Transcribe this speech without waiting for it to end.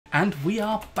And we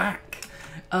are back.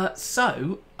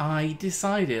 So I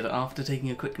decided after taking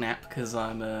a quick nap, because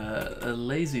I'm a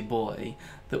lazy boy,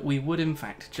 that we would in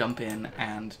fact jump in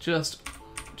and just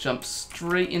jump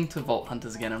straight into Vault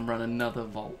Hunters again and run another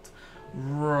vault.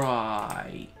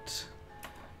 Right.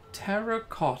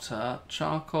 Terracotta,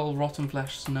 charcoal, rotten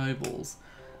flesh, snowballs.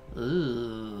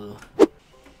 Ooh.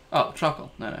 Oh,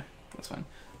 charcoal. No, that's fine.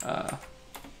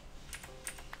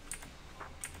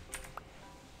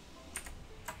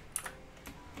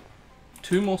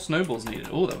 Two more snowballs needed.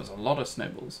 Oh, there was a lot of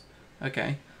snowballs.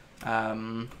 Okay.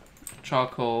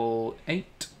 Charcoal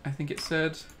 8, I think it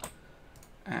said.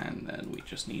 And then we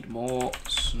just need more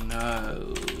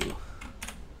snow.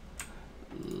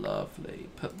 Lovely.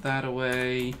 Put that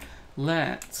away.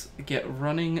 Let's get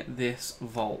running this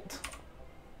vault.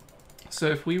 So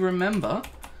if we remember,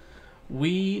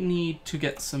 we need to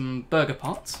get some burger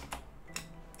pots,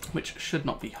 which should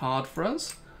not be hard for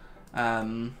us.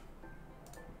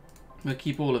 We'll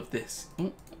keep all of this.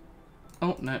 Oh,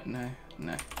 oh no.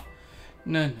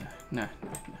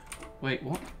 Wait,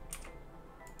 what?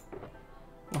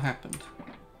 What happened?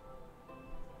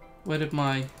 Where did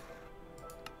my...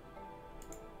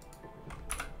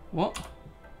 What?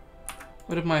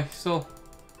 Where did my soul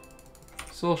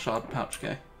shard pouch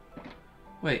go?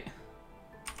 Wait.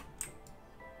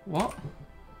 What?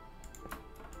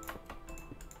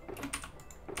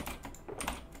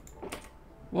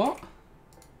 What?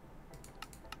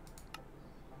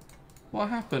 What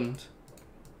happened?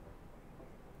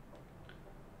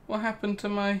 What happened to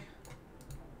my...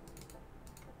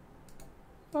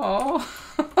 Oh,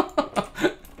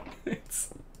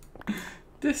 it's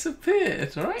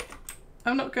disappeared, right?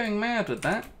 I'm not going mad with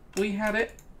that. We had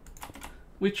it.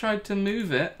 We tried to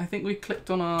move it. I think we clicked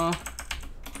on our...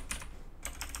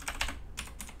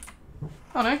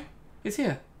 Oh no, it's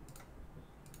here.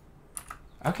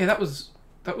 Okay, that was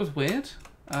weird,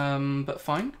 but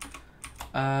fine.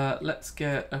 Let's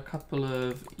get a couple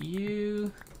of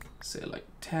you. Say like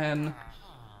 10.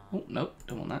 Oh, nope,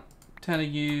 don't want that. 10 of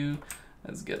you.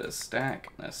 Let's get a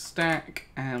stack and a stack.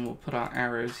 And we'll put our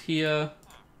arrows here,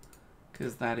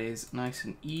 because that is nice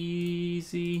and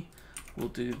easy. We'll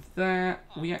do that.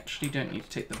 We actually don't need to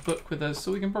take the book with us,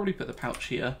 so we can probably put the pouch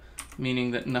here,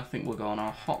 meaning that nothing will go on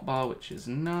our hotbar, which is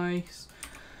nice.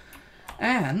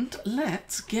 And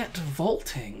let's get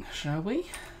vaulting, shall we?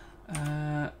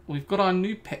 We've got our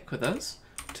new pick with us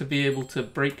to be able to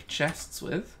break chests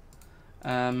with,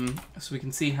 so we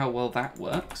can see how well that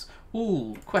works.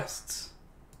 Ooh, quests.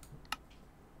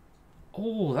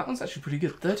 Oh, that one's actually pretty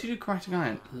good. 32 chromatic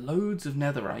iron, loads of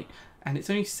netherite, and it's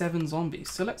only 7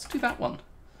 zombies. So let's do that one.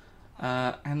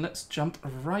 And let's jump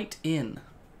right in.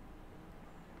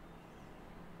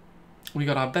 We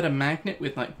got our better magnet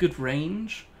with like good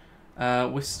range.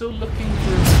 We're still looking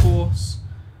for, of course,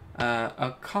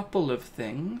 a couple of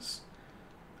things.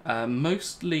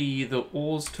 Mostly the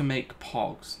ores to make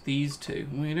pogs. These two.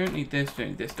 We don't need this, don't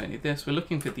need this, don't need this. We're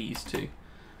looking for these two.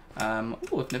 Oh,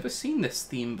 I've never seen this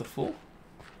theme before.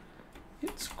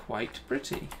 It's quite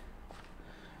pretty.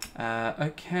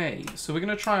 Okay, so we're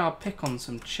going to try our pick on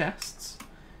some chests.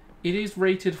 It is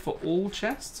rated for all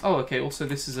chests. Oh, okay, also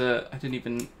this is a... I didn't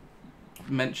even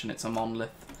mention it's a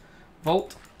monolith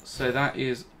vault. So that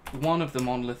is one of the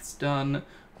monoliths done.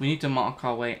 We need to mark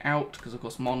our way out, because of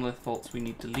course monolith vaults we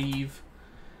need to leave.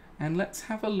 And let's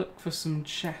have a look for some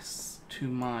chests to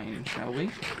mine, shall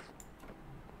we?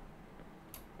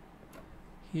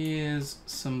 Here's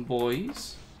some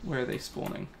boys. Where are they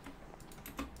spawning?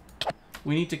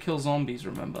 We need to kill zombies,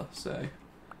 remember, so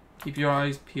keep your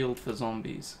eyes peeled for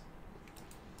zombies.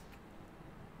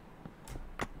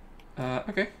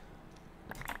 Okay.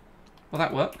 Well,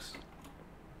 that works.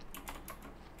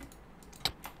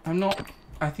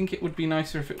 I think it would be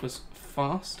nicer if it was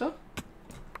faster,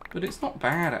 but it's not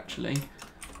bad, actually.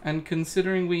 And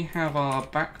considering we have our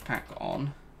backpack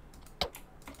on,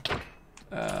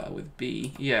 with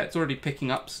B, yeah, it's already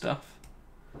picking up stuff.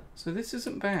 So this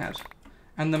isn't bad.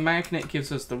 And the magnet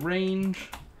gives us the range.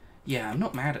 Yeah, I'm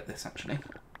not mad at this, actually.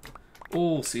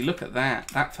 Oh, see, look at that.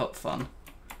 That felt fun.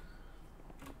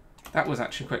 That was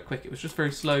actually quite quick. It was just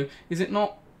very slow. Is it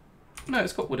not? No,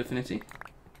 it's got wood affinity.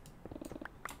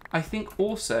 I think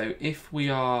also, if we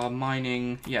are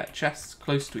mining, yeah, chests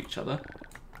close to each other,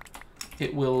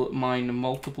 it will mine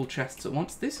multiple chests at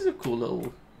once. This is a cool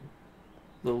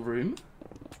little room.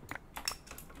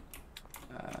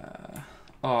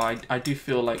 Oh, I do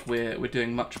feel like we're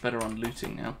doing much better on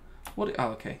looting now. What? Oh,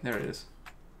 okay, there it is.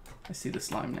 I see the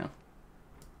slime now.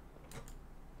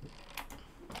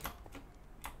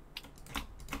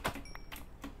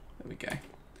 There we go.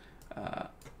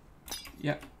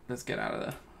 Yeah, let's get out of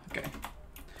there. Okay.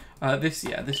 This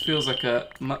feels like a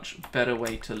much better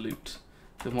way to loot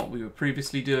than what we were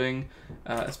previously doing,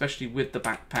 especially with the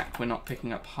backpack. We're not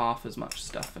picking up half as much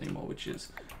stuff anymore, which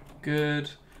is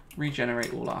good.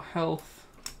 Regenerate all our health.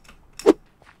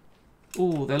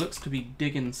 Oh, there looks to be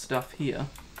digging stuff here.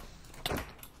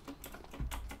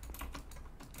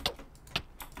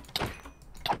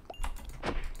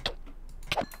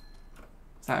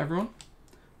 Is that everyone?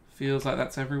 Feels like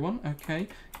that's everyone. Okay,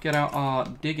 get out our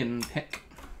digging pick.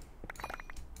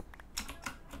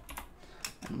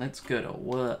 And let's go to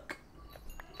work.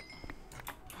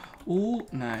 Oh,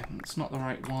 no, it's not the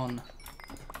right one.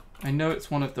 I know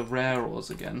it's one of the rare ores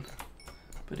again,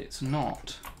 but it's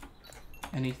not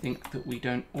anything that we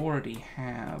don't already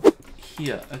have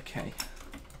here. Okay.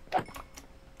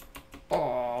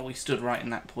 Oh, we stood right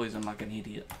in that poison like an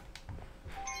idiot.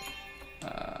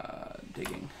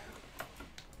 Digging.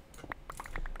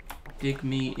 Dig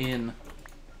me in.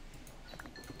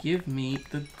 Give me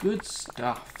the good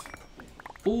stuff.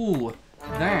 Ooh,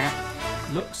 that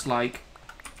looks like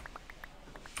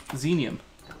Xeenium.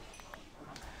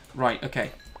 Right,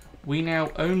 okay. We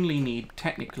now only need,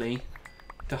 technically,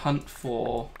 to hunt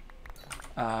for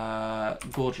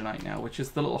Gorgonite now, which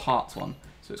is the little hearts one.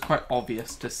 So it's quite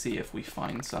obvious to see if we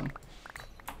find some,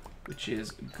 which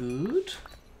is good.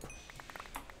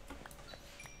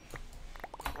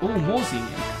 Oh, more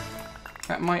Xeenium.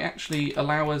 That might actually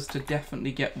allow us to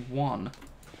definitely get one,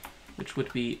 which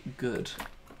would be good.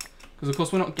 Because, of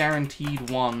course, we're not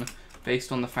guaranteed one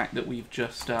based on the fact that we've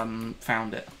just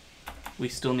found it. We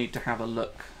still need to have a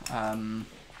look.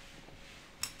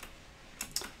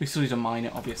 We still need to mine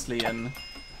it, obviously, and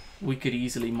we could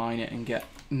easily mine it and get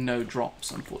no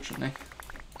drops, unfortunately.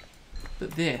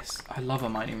 But this, I love a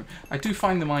mining room. I do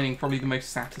find the mining probably the most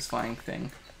satisfying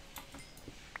thing.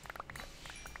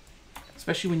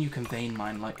 Especially when you can vein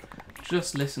mine, like,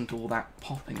 just listen to all that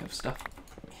popping of stuff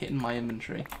hitting my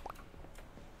inventory.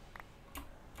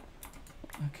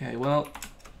 Okay, well,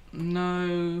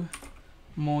 no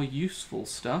more useful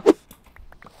stuff.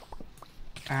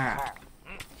 Ah,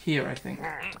 here I think.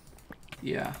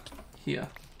 Yeah, here.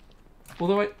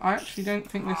 Although I actually don't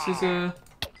think this is a...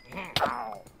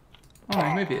 Oh,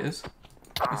 no, maybe it is.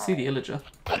 I see the illager.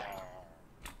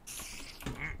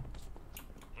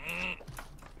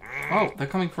 Oh, they're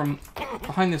coming from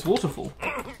behind this waterfall.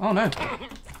 Oh no.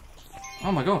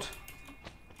 Oh my god.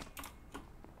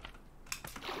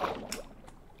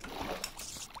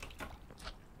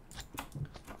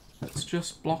 Let's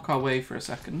just block our way for a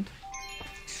second.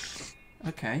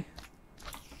 Okay.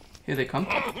 Here they come.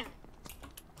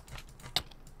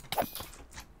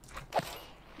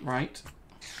 Right.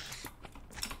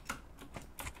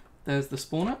 There's the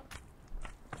spawner.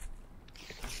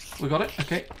 We got it.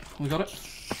 Okay, we got it.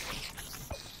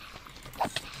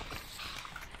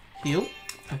 Heal.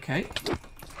 Okay.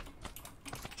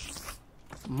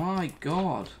 My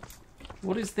god.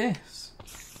 What is this?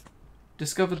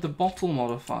 Discovered the bottle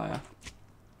modifier.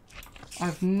 I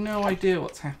have no idea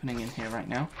what's happening in here right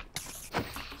now.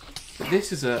 But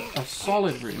this is a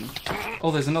solid room. Oh,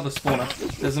 there's another spawner.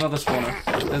 There's another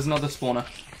spawner. There's another spawner.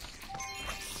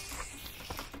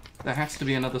 There has to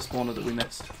be another spawner that we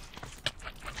missed.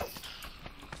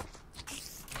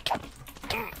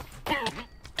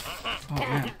 Oh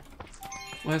man.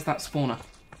 Where's that spawner?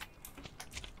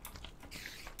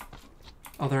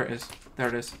 Oh, there it is. There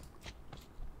it is.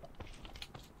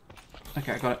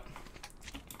 Okay, I got it.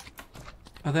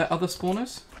 Are there other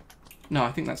spawners? No,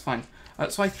 I think that's fine.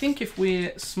 So I think if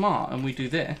we're smart and we do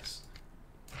this,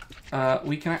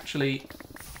 we can actually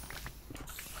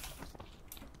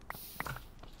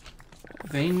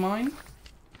vein mine.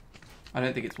 I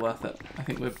don't think it's worth it. I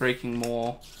think we're breaking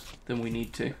more than we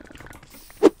need to.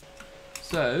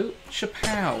 So,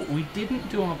 chapow. We didn't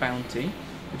do our bounty,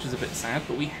 which is a bit sad,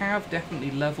 but we have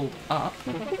definitely leveled up.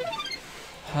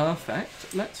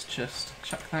 Perfect. Let's just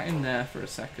chuck that in there for a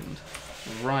second.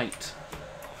 Right.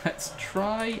 Let's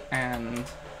try and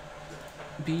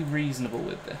be reasonable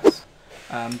with this.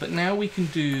 But now we can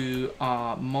do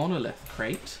our monolith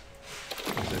crate.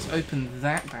 Let's open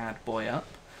that bad boy up.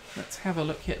 Let's have a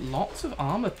look here. Lots of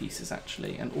armor pieces,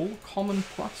 actually, and all common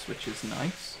plus, which is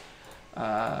nice.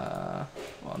 Well,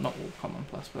 not all common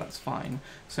plus, but that's fine.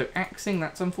 So axing,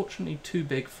 that's unfortunately too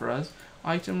big for us.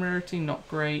 Item rarity, not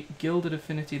great. Gilded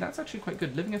affinity, that's actually quite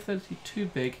good. Living affinity, too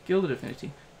big. Gilded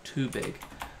affinity, too big.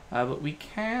 But we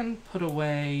can put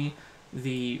away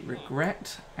the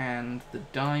regret and the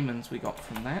diamonds we got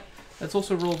from that. Let's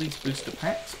also roll these booster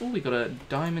packs. Oh, we got a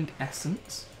diamond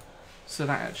essence. So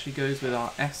that actually goes with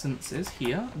our essences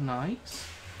here. Nice.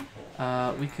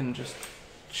 We can just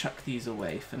chuck these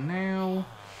away for now.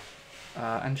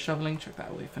 And shoveling, check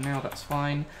that away for now, that's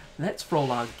fine. Let's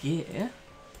roll our gear.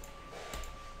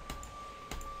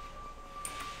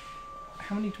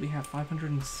 How many do we have?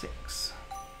 506.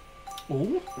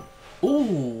 Ooh.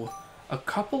 Ooh, a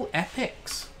couple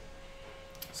epics.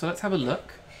 So let's have a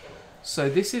look. So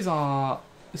this is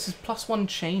 +1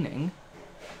 chaining.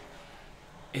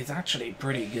 It's actually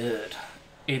pretty good.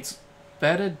 It's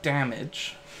better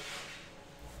damage.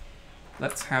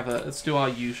 Let's do our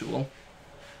usual.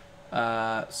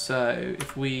 So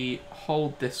if we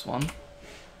hold this one,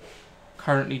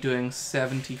 currently doing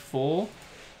 74,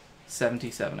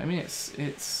 77. I mean,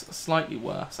 it's slightly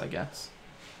worse, I guess.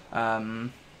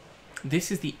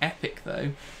 This is the epic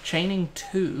though. Chaining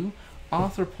 2,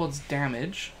 arthropods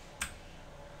damage.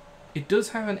 It does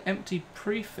have an empty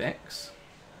prefix,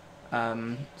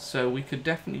 so we could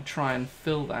definitely try and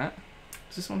fill that.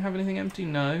 Does this one have anything empty?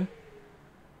 No.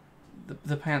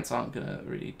 The pants aren't gonna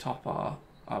really top our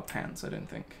pants, I don't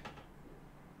think.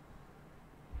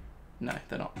 No,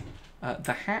 they're not.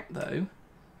 The hat though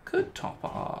could top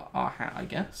our hat, I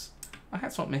guess. Our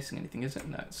hat's not missing anything, is it?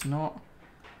 No, it's not.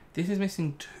 This is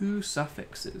missing 2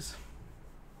 suffixes,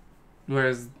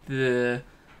 whereas the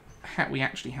hat we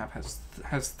actually have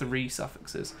has 3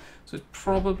 suffixes, so it's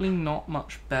probably not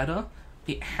much better.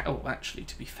 Oh, actually,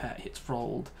 to be fair, it's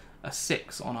rolled a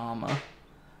 6 on armor,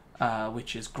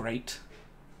 which is great.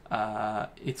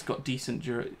 It's got decent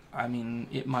I mean,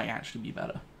 it might actually be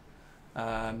better.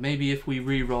 Maybe if we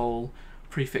re-roll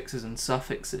prefixes and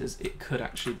suffixes, it could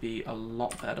actually be a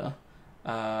lot better.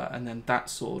 And then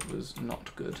that sword was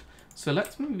not good. So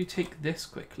let's maybe take this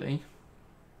quickly.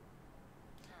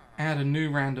 Add a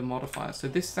new random modifier. So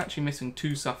this is actually missing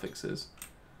 2 suffixes.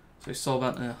 So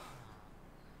solvent,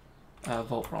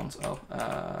 volt bronze. Oh,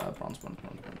 bronze.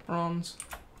 Bronze.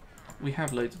 We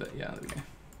have loads of it. Yeah, there we go.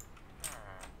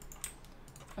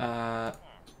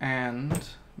 And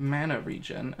mana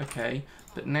regen. Okay,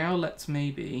 but now let's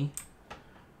maybe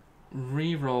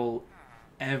re-roll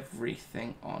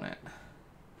everything on it.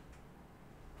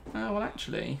 Oh, well,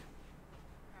 actually,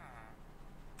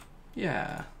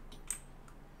 yeah.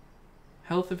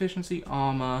 Health efficiency,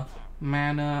 armor,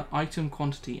 mana, item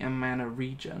quantity, and mana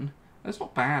regen. That's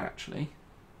not bad, actually.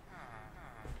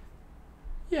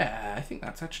 Yeah, I think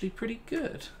that's actually pretty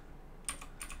good.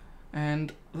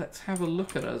 And let's have a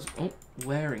look at us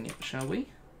wearing it, shall we?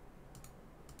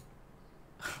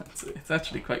 It's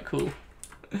actually quite cool.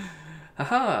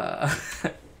 Haha!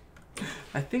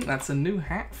 I think that's a new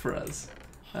hat for us.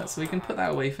 So we can put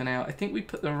that away for now. I think we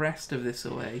put the rest of this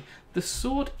away. The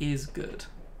sword is good.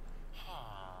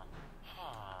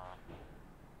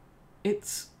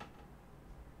 It's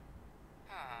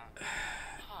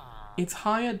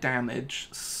higher damage,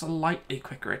 slightly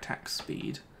quicker attack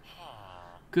speed.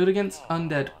 Good against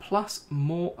undead, plus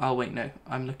more... Oh, wait, no.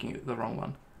 I'm looking at the wrong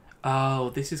one. Oh,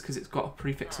 this is because it's got a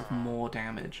prefix of more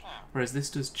damage, whereas this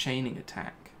does chaining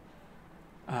attack.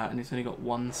 And it's only got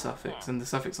 1 suffix, and the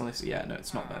suffix on this... Yeah, no,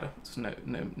 it's not better. It's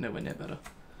nowhere near better.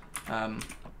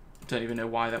 Don't even know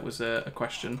why that was a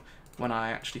question when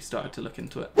I actually started to look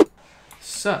into it.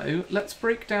 So, let's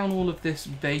break down all of this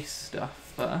base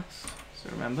stuff first. So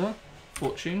remember,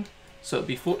 fortune. So it'll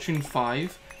be fortune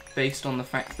 5, based on the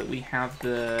fact that we have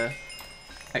the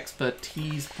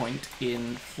expertise point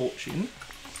in fortune.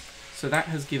 So that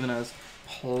has given us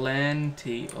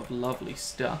plenty of lovely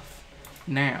stuff.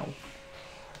 Now,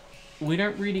 we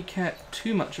don't really care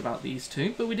too much about these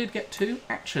 2, but we did get 2.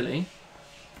 Actually,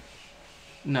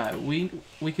 no, we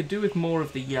could do with more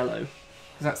of the yellow.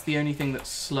 That's the only thing that's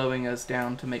slowing us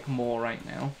down to make more right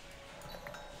now.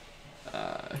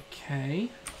 Okay,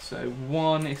 so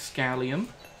 1 Iscalium,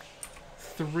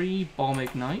 3 Bomb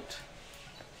Ignite,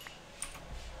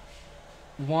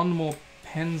 1 more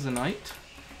Penzonite,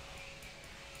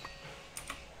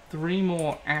 3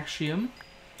 more Ashium,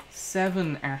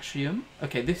 7 Ashium.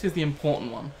 Okay, this is the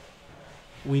important one.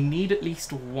 We need at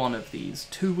least 1 of these.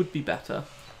 2 would be better.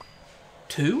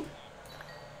 2?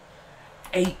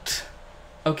 8.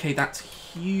 Okay, that's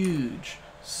huge.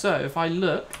 So, if I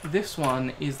look, this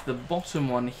one is the bottom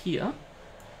one here.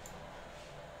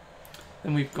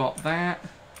 Then we've got that.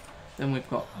 Then we've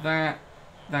got that,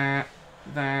 that,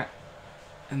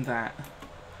 and that.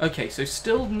 Okay, so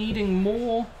still needing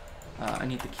more. I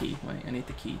need the key. Wait, I need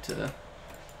the key to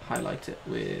highlight it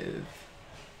with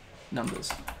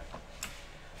numbers.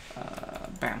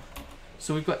 Bam.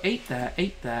 So we've got 8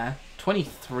 there,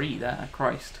 23 there.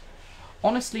 Christ.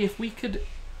 Honestly, if we could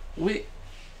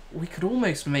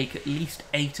almost make at least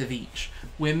 8 of each.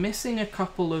 We're missing a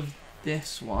couple of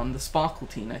this one, the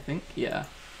Sparkletine, I think, yeah.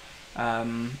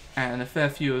 And a fair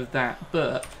few of that,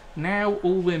 but now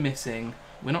all we're missing,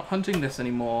 we're not hunting this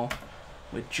anymore,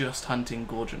 We're just hunting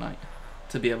Gorgonite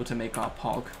to be able to make our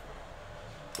Pog.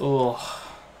 Oh,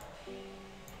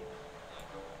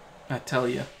 I tell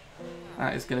you,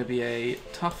 that is going to be a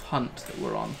tough hunt that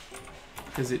we're on,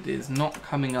 because it is not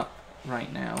coming up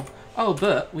right now. Oh,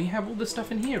 but we have all the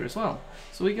stuff in here as well,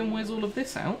 so we can whiz all of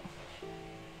this out.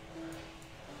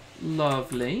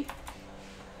 Lovely.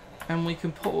 And we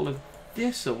can put all of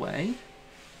this away.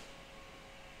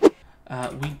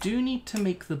 We do need to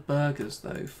make the burgers,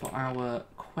 though, for our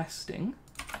questing.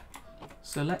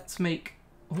 So let's make...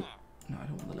 Oh, no, I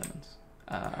don't want the lemons.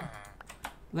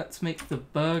 Let's make the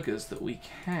burgers that we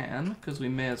can, because we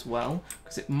may as well,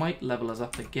 because it might level us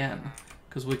up again.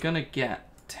 Because we're going to get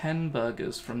 10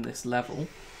 burgers from this level.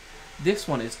 This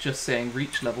one is just saying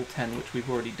reach level 10, which we've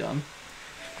already done.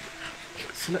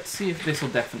 So let's see if this will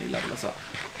definitely level us up.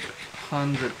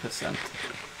 100%.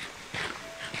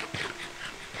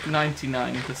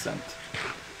 99%.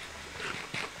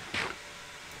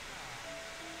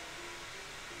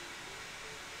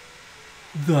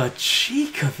 The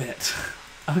cheek of it!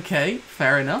 Okay,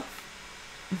 fair enough.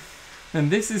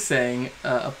 And this is saying,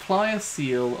 apply a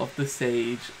seal of the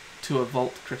sage to a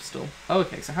vault crystal. Oh,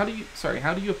 okay, so how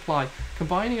do you apply...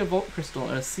 Combining a vault crystal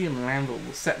and a seal and an anvil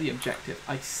will set the objective.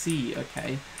 I see,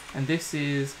 okay. And this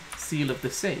is seal of the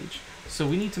sage. So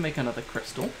we need to make another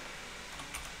crystal.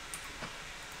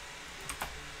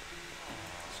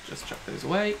 Let's just chuck those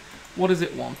away. What does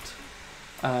it want?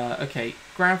 Okay,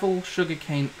 gravel,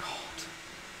 sugarcane, God.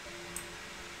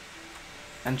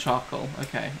 And charcoal.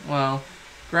 Okay, well,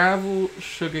 gravel,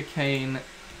 sugarcane,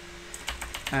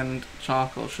 and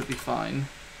charcoal should be fine.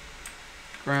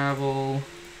 Gravel,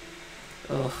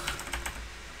 ugh.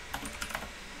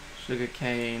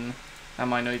 Sugarcane, that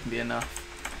might not even be enough.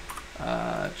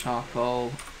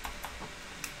 Charcoal.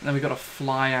 And then we got to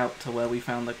fly out to where we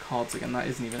found the cods again. That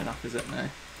isn't even enough, is it? No.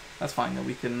 That's fine, though.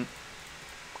 We can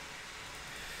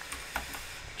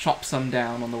chop some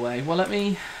down on the way. Well, let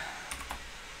me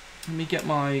get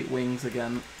my wings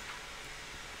again.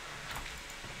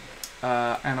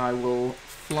 And I will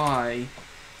fly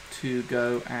to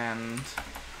go and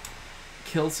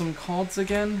kill some cods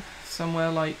again. Somewhere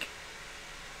like,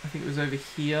 I think it was over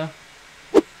here.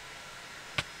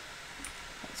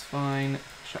 That's fine.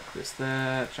 Chuck this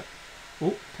there. Chuck.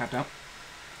 Oh, tapped out.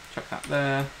 Chuck that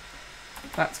there.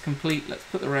 That's complete. Let's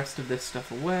put the rest of this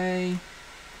stuff away.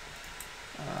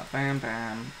 Bam,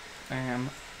 bam, bam.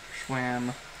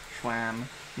 Schwam, schwam.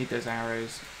 Need those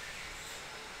arrows.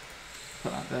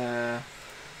 Put that there.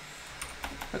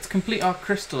 Let's complete our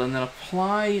crystal and then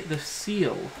apply the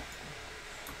seal.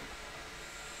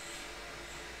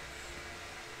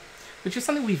 Which is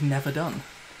something we've never done.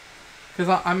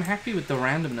 Because I'm happy with the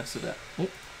randomness of it. Oh,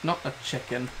 not a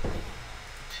chicken.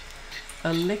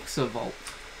 Elixir Vault.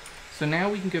 So now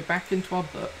we can go back into our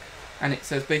book, and it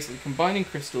says basically combining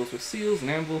crystals with seals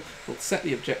and anvil will set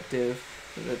the objective.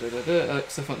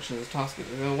 Elixir functions as a task.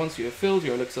 Once you have filled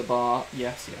your elixir bar,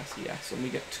 yes, yes, yes. And we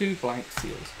get 2 blank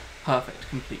seals. Perfect.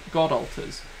 Complete. God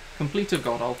altars. Complete a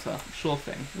god altar. Sure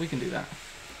thing. We can do that.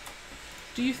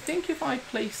 Do you think if I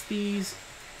place these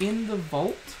in the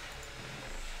vault,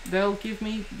 they'll give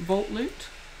me vault loot?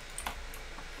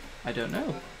 I don't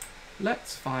know.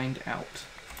 Let's find out.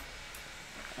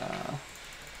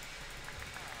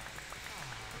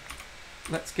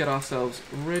 Let's get ourselves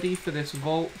ready for this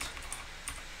vault.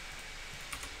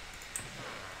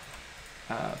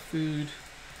 Food.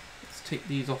 Let's take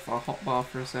these off our hotbar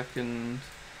for a second.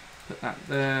 Put that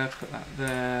there, put that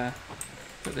there.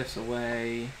 Put this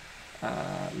away.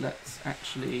 Let's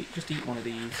actually just eat one of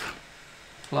these.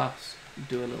 Plus,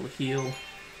 do a little heal.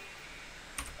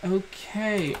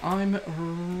 Okay, I'm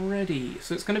ready.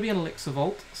 So it's going to be an elixir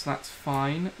vault, so that's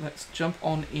fine. Let's jump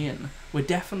on in. We're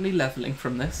definitely leveling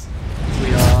from this.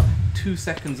 We are 2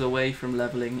 seconds away from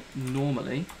leveling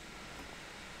normally.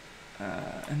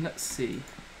 And let's see.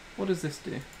 What does this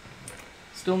do?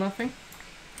 Still nothing?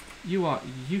 You are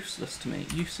useless to me.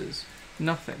 Uses.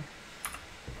 Nothing.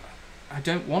 I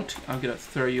don't want to. I'm going to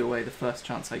throw you away the first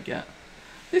chance I get.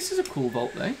 This is a cool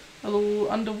vault, though. A little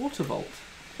underwater vault.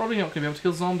 Probably not going to be able to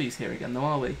kill zombies here again, though,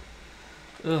 are we?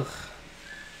 Ugh.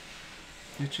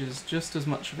 Which is just as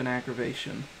much of an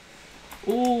aggravation.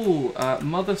 Ooh,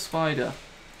 mother spider.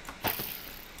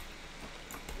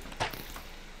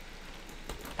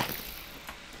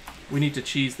 We need to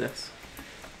cheese this.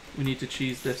 We need to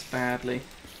cheese this badly.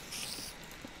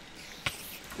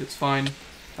 It's fine.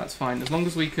 That's fine. As long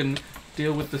as we can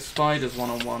deal with the spiders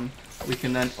one-on-one, we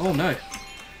can then... Oh, no.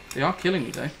 They are killing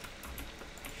me, though.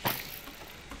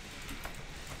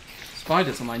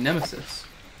 Spiders are my nemesis.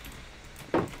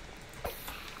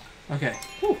 Okay.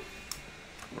 Whew.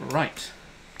 Right.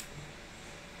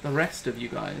 the rest of you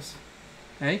guys.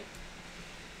 Hey?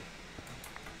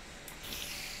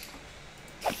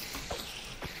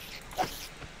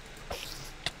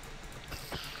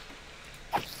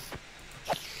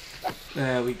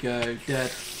 There we go,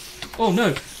 dead. Oh no,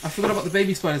 I forgot about the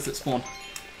baby spiders that spawn.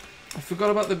 I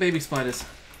forgot about the baby spiders.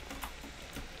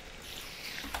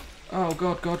 Oh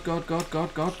god, god, god, god,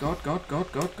 god, god, god, god,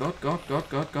 god, god, god, god, god,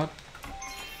 god, god.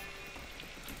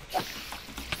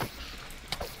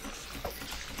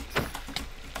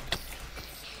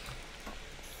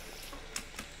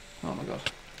 Oh my god.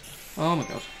 Oh my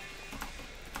god.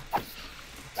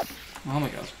 Oh my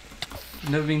god. I've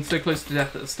never been so close to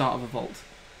death at the start of a vault.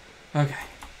 Okay.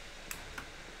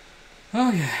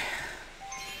 Okay.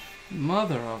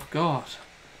 Mother of God.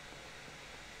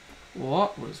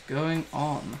 What was going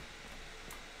on?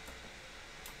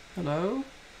 Hello?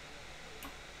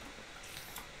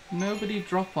 Nobody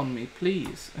drop on me,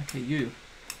 please. Okay, you.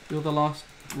 You're the last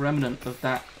remnant of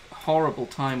that horrible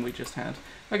time we just had.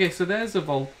 Okay, so there's a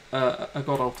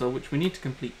god altar, which we need to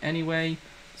complete anyway.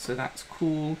 So that's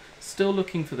cool. Still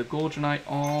looking for the Gorgonite,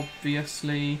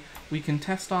 obviously. We can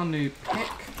test our new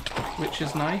pick, which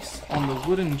is nice, on the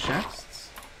wooden chests.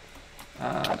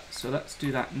 So let's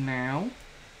do that now.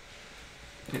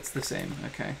 It's the same.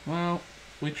 Okay, well,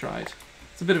 we tried.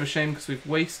 It's a bit of a shame because we've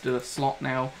wasted a slot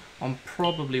now on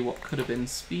probably what could have been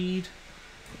speed.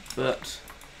 But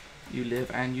you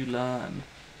live and you learn.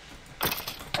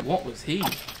 What was he?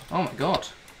 Oh my god.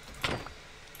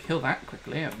 Kill that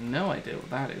quickly. I have no idea what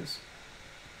that is.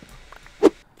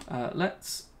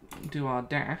 Let's do our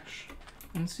dash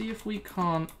and see if we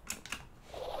can't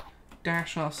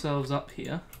dash ourselves up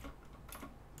here.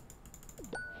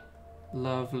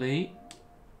 Lovely.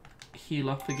 Heal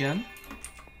up again.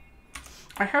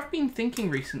 I have been thinking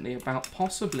recently about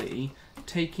possibly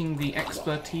taking the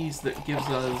expertise that gives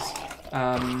us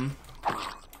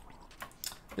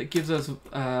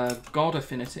god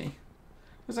affinity.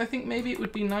 Because I think maybe it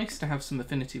would be nice to have some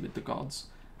affinity with the gods.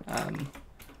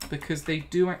 Because they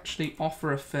do actually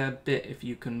offer a fair bit if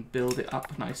you can build it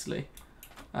up nicely.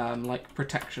 Like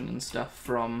protection and stuff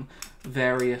from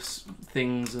various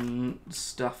things and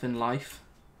stuff in life.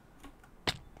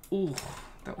 Ooh,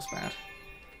 that was bad.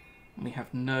 We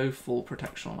have no full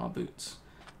protection on our boots.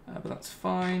 But that's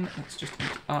fine. Let's just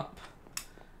eat up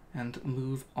and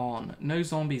move on. No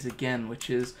zombies again, which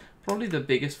is probably the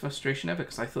biggest frustration ever,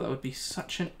 because I thought that would be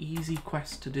such an easy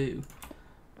quest to do.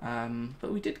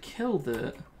 But we did kill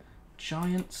the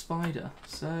giant spider,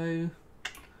 so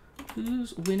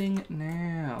who's winning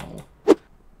now?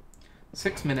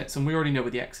 6 minutes, and we already know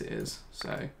where the exit is,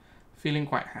 so feeling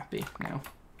quite happy now.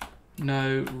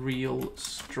 No real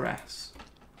stress.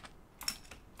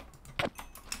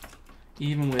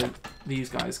 Even with these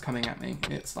guys coming at me,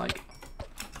 it's like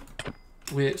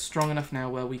we're strong enough now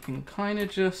where we can kind of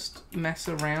just mess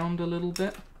around a little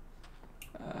bit.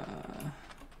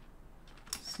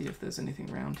 See if there's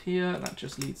anything around here. That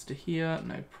just leads to here,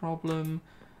 no problem.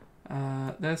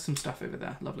 There's some stuff over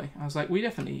there, lovely. I was like, we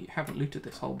definitely haven't looted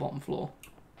this whole bottom floor.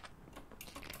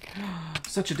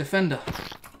 Such a defender.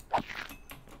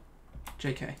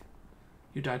 JK,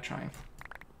 you died trying.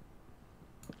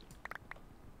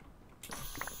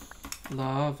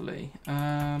 Lovely.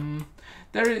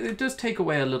 It does take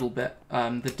away a little bit,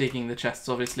 the digging the chests,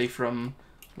 obviously, from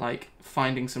like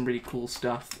finding some really cool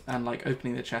stuff and like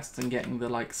opening the chests and getting the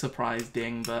like surprise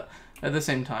ding, but at the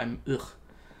same time, ugh.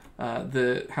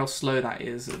 How slow that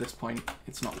is at this point,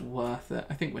 it's not worth it.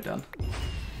 I think we're done.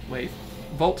 Wave.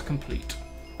 Vault complete.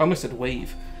 I almost said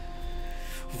wave.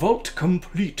 Vault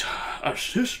complete.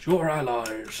 Assist your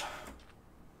allies.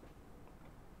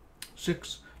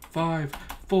 6, 5,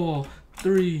 4,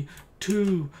 3,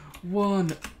 2,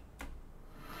 1.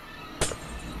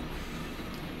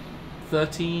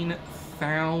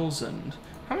 13,000.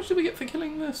 How much did we get for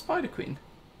killing the Spider Queen?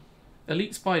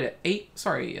 Elite Spider,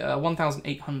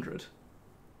 1,800.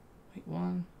 Wait,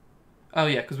 one. Oh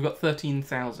yeah, because we got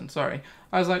 13,000. Sorry,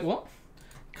 I was like, what?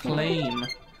 Claim.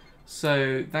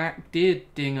 So that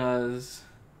did ding us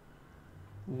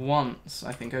once,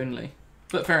 I think only.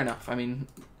 But fair enough. I mean,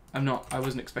 I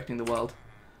wasn't expecting the world.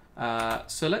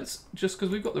 So let's just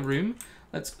because we've got the room,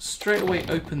 let's straight away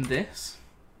open this.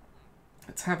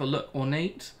 Let's have a look.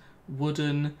 Ornate,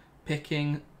 wooden,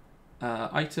 picking,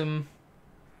 item.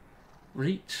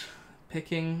 Reach,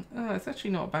 picking. Oh, it's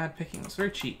actually not bad picking. It's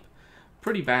very cheap.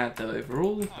 Pretty bad though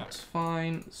overall. That's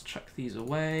fine. Let's chuck these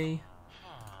away.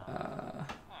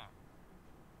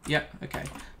 Yeah, okay.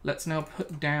 Let's now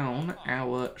put down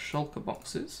our shulker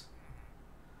boxes.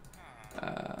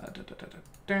 How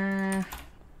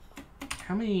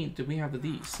many do we have of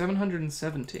these?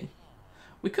 770.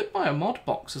 We could buy a mod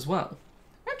box as well.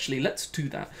 Actually, let's do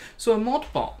that. So a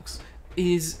mod box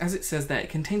is, as it says there, it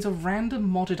contains a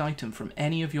random modded item from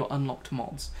any of your unlocked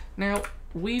mods. Now,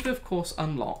 we've of course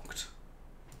unlocked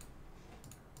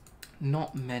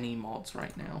not many mods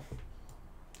right now.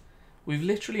 We've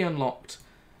literally unlocked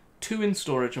 2 in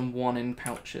storage and 1 in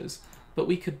pouches, but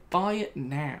we could buy it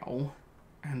now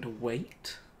and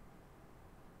wait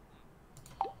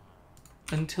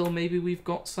until maybe we've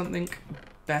got something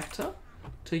better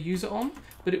to use it on.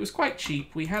 But it was quite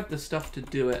cheap. We had the stuff to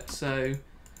do it, so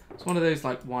it's one of those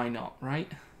like, why not,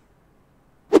 right?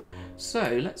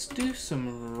 So let's do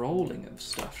some rolling of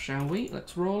stuff, shall we?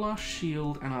 Let's roll our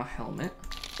shield and our helmet.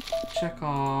 Check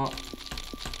our...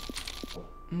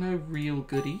 no real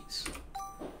goodies.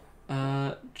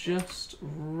 Just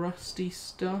rusty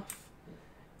stuff.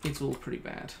 It's all pretty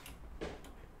bad.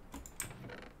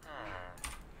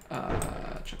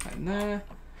 Check that in there.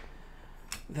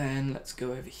 Then let's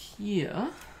go over here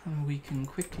and we can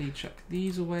quickly chuck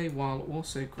these away while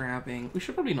also grabbing... we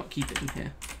should probably not keep it in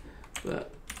here,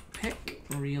 but pick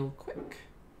real quick.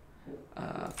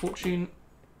 Fortune.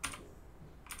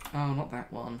 Oh, not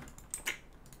that one.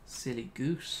 Silly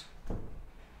goose.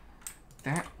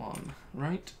 That one,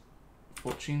 right?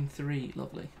 Fortune 3,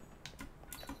 lovely.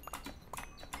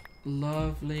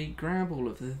 Lovely. Grab all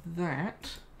of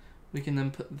that. We can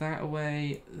then put that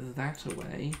away,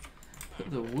 put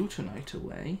the Wootenite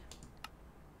away.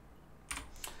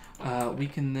 We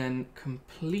can then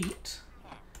complete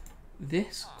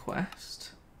this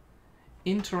quest,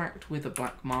 interact with a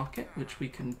black market, which we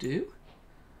can do.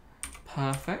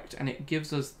 Perfect, and it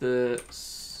gives us the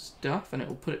stuff, and it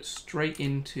will put it straight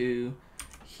into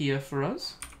here for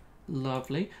us.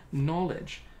 Lovely.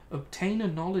 Knowledge. Obtain a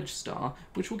knowledge star,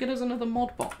 which will get us another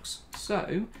mod box.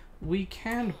 So we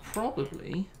can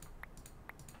probably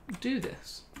do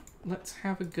this. Let's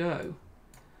have a go.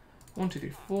 1, 2, 3,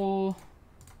 4.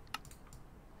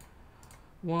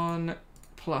 1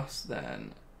 plus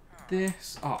then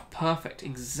this. Oh, perfect.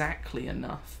 Exactly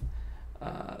enough.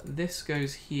 This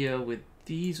goes here with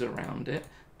these around it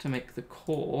to make the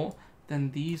core.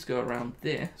 Then these go around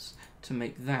this to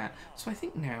make that. So I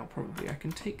think now probably I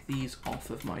can take these off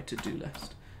of my to-do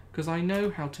list, because I know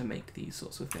how to make these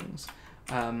sorts of things,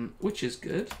 which is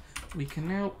good. We can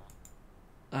now,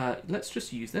 let's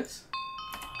just use this.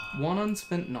 1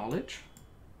 unspent knowledge.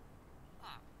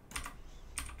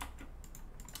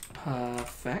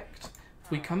 Perfect.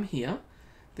 If we come here,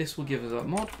 this will give us a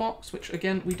mod box, which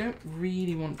again, we don't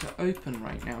really want to open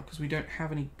right now because we don't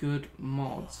have any good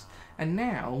mods. And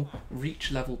now,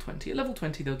 reach level 20. At level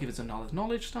 20, they'll give us another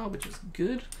knowledge star, which is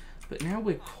good. But now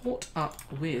we're caught up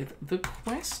with the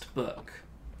quest book.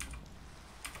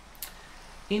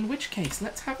 In which case,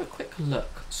 let's have a quick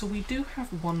look. So we do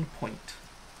have 1 point.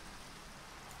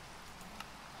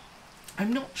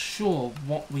 I'm not sure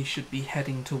what we should be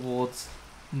heading towards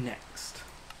next,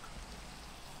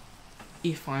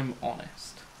 if I'm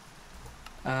honest.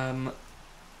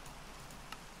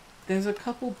 There's a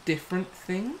couple different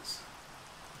things.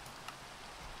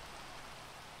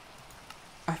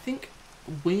 I think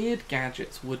weird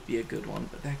gadgets would be a good one,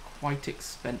 but they're quite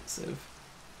expensive.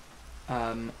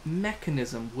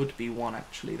 Mechanism would be one,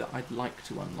 actually, that I'd like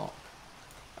to unlock.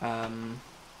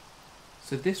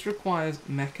 So this requires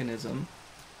mechanism,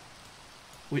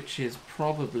 which is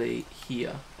probably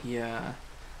here. Yeah.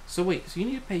 So wait, so you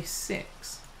need to pay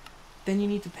 6, then you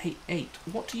need to pay 8.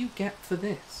 What do you get for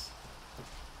this?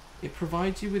 It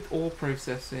provides you with ore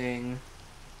processing.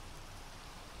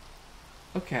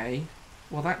 Okay,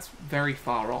 well that's very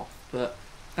far off, but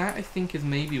that I think is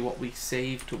maybe what we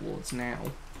save towards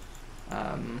now.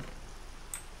 Let's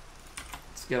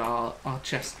get our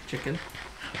chest chicken.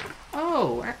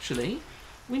 Oh, actually,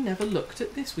 we never looked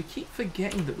at this. We keep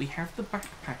forgetting that we have the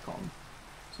backpack on.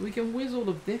 So we can whiz all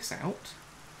of this out.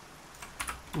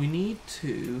 We need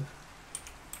to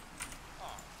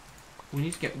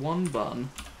get 1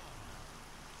 bun,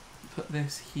 put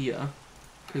this here,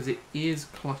 because it is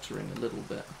cluttering a little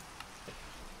bit.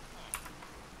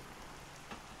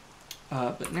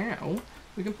 But now,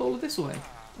 we can pull all of this away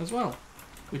as well,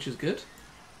 which is good.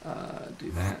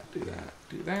 Do that, do that,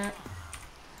 do that.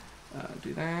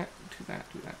 Do that, do that,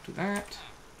 do that, do that.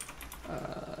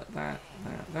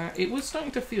 That. It was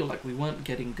starting to feel like we weren't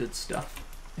getting good stuff,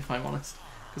 if I'm honest,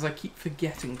 because I keep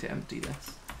forgetting to empty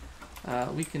this.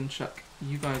 We can chuck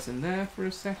you guys in there for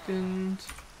a second.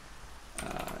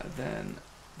 Then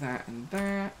that and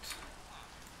that.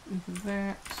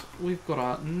 That. We've got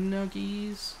our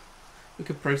nuggies. We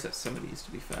could process some of these,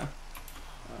 to be fair.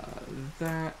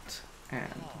 That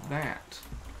and that.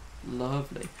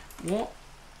 Lovely. What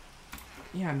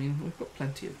yeah, I mean, we've got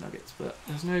plenty of nuggets, but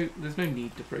there's no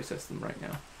need to process them right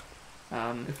now.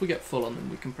 If we get full on them,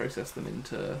 we can process them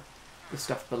into the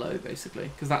stuff below, basically,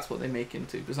 because that's what they make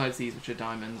into, besides these which are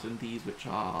diamonds and these which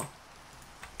are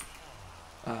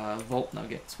vault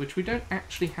nuggets, which we don't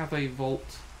actually have a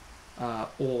vault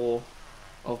ore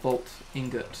or vault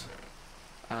ingot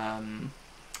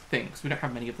things. We don't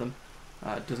have many of them.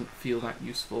 It doesn't feel that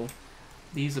useful.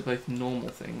 These are both normal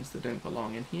things that don't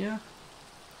belong in here.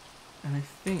 And I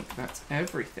think that's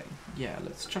everything. Yeah,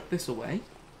 let's chuck this away.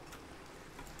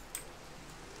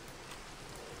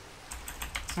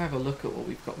 Let's have a look at what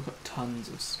we've got. We've got tons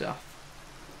of stuff.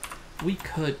 We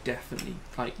could definitely,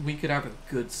 like, we could have a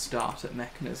good start at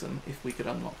Mechanism if we could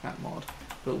unlock that mod.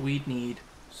 But we'd need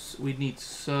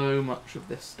so much of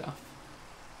this stuff.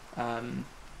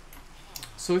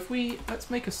 So if we, let's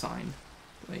make a sign.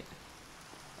 Wait.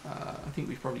 I think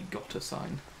we've probably got a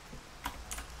sign.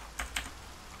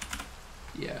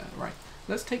 Yeah, right.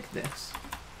 Let's take this.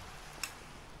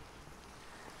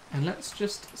 And let's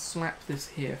just slap this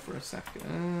here for a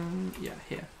second. Yeah,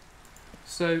 here.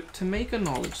 So, to make a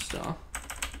knowledge star...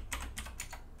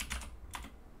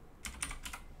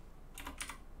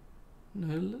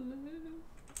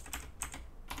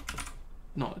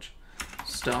 Knowledge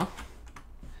star.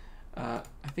 I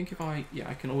think if I... Yeah,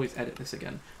 I can always edit this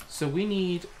again. So we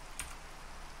need...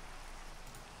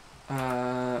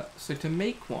 so to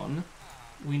make one,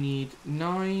 we need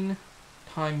 9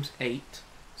 times 8.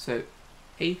 So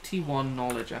 81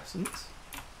 knowledge essence.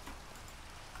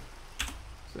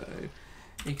 So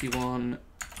 81...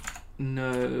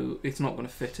 No, it's not going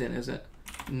to fit in, is it?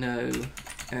 No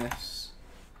S.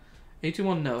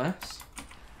 81 no S.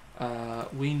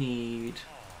 We need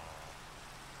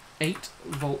 8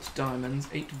 vault diamonds,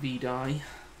 8 V die.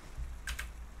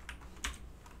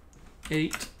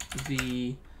 8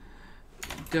 V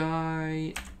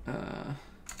die.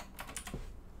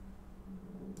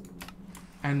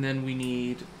 And then we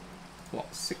need,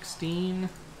 what, 16?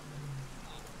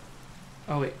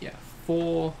 Oh wait, yeah,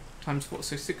 4 times 4,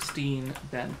 so 16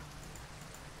 then.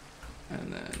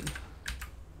 And then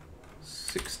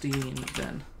 16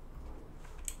 then.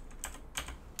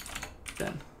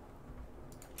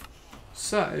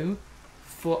 So,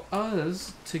 for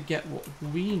us to get what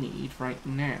we need right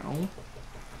now,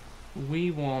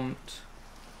 we want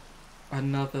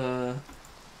another...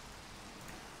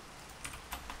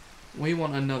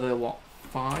 what,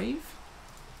 5?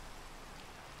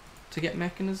 To get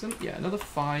Mechanism? Yeah, another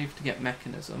 5 to get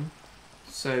Mechanism.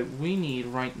 So we need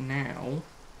right now...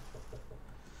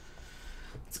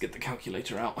 Let's get the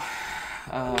calculator out.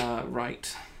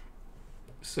 Right.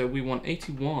 So we want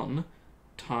 81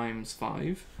 times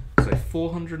 5. So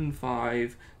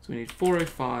 405. So we need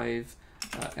 405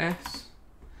 S.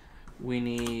 We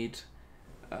need...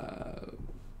 I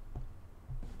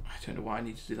don't know why I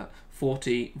need to do that.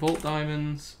 40 vault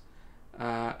diamonds.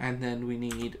 And then we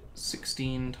need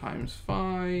 16 times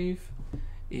 5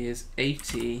 is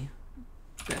 80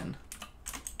 then.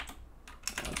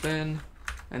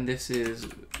 And this is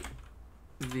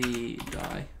the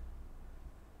die.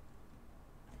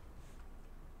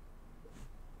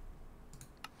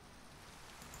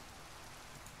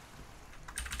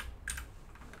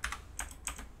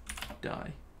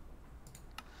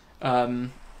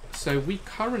 So we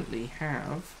currently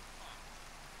have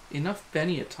enough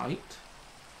beniatite,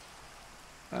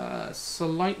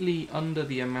 slightly under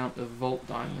the amount of vault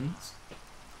diamonds,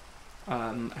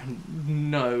 and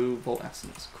no vault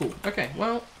essence. Cool. Okay,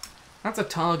 well, that's a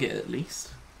target at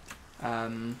least.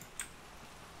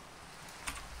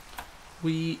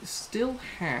 We still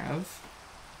have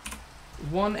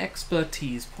 1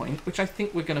 expertise point, which I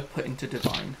think we're going to put into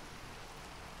Divine.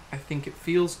 I think it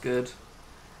feels good.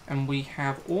 And we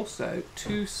have also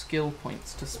 2 skill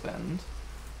points to spend,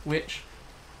 which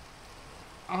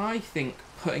I think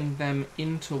putting them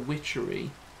into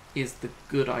Witchery is the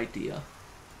good idea.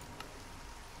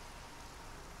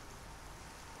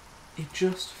 It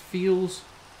just feels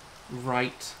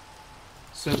right.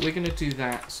 So we're going to do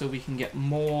that so we can get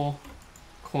more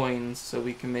coins, so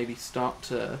we can maybe start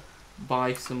to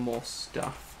buy some more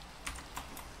stuff.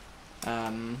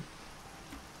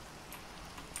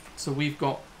 So we've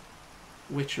got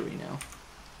Witchery now.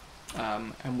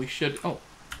 And we should... Oh,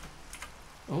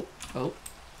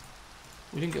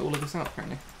 we didn't get all of this out,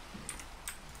 apparently.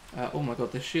 Oh my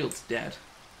god, this shield's dead.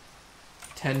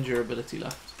 10 durability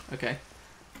left. Okay.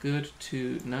 Good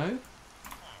to know.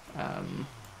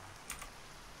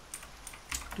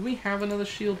 Do we have another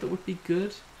shield that would be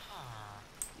good?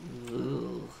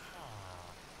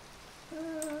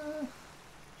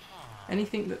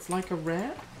 Anything that's like a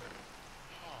rare?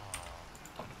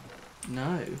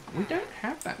 No, we don't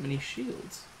have that many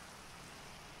shields.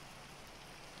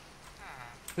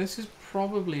 This is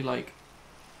probably like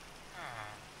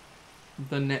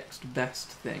the next best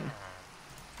thing.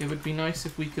 It would be nice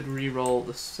if we could re-roll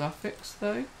the suffix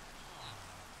though.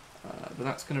 But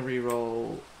that's going to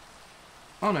re-roll...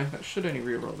 Oh no, that should only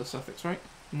re-roll the suffix, right?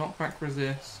 Knockback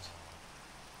resist.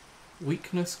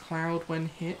 Weakness cloud when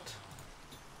hit.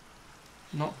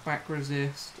 Knockback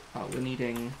resist. Oh, we're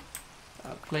needing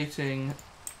plating.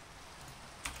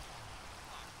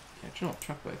 Yeah, do you know what?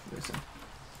 Chuck both of those in.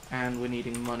 And we're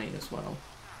needing money as well.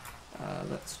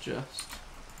 Let's just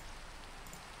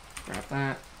grab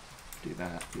that, do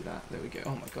that, do that. There we go.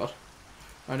 Oh my god.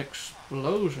 An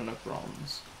explosion of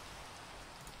bronze.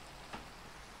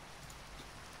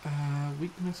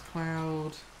 Weakness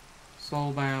cloud,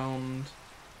 soulbound.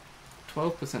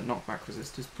 12% knockback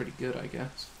resist is pretty good, I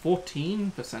guess.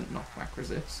 14% knockback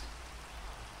resist.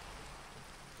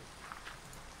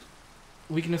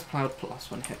 Weakness cloud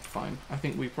plus when hit, fine. I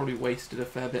think we probably wasted a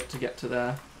fair bit to get to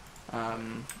there.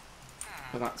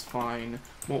 But that's fine.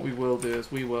 What we will do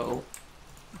is we will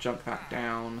jump that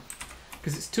down.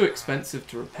 Because it's too expensive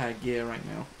to repair gear right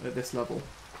now at this level.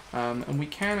 And we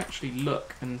can actually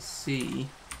look and see.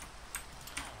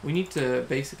 We need to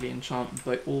basically enchant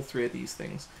all three of these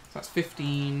things. So that's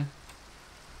 15,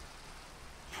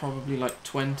 probably like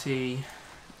 20,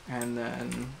 and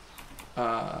then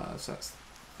so that's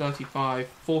 35,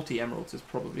 40 emeralds is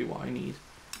probably what I need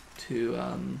to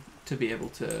be able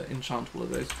to enchant all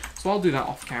of those. So I'll do that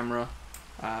off camera.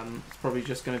 It's probably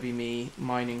just going to be me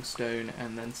mining stone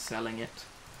and then selling it.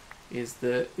 It's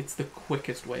the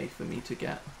quickest way for me to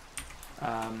get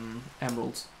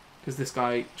emeralds, because this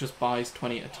guy just buys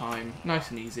 20 at a time, nice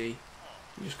and easy.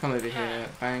 You just come over here,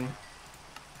 bang.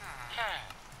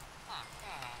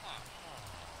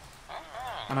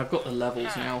 And I've got the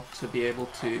levels now to be able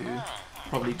to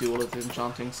probably do all of the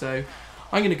enchanting. So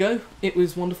I'm going to go. It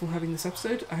was wonderful having this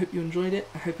episode. I hope you enjoyed it.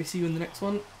 I hope I see you in the next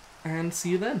one, and see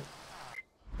you then.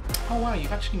 Oh wow,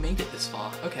 you've actually made it this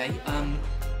far. Okay,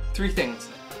 3 things.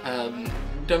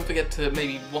 Don't forget to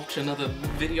maybe watch another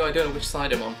video. I don't know which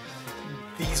side I'm on.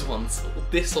 These ones,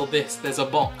 this or this, there's a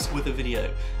box with a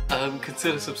video.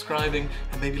 Consider subscribing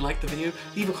and maybe like the video.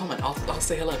 Leave a comment, I'll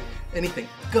say hello. Anything.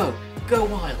 Go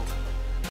wild.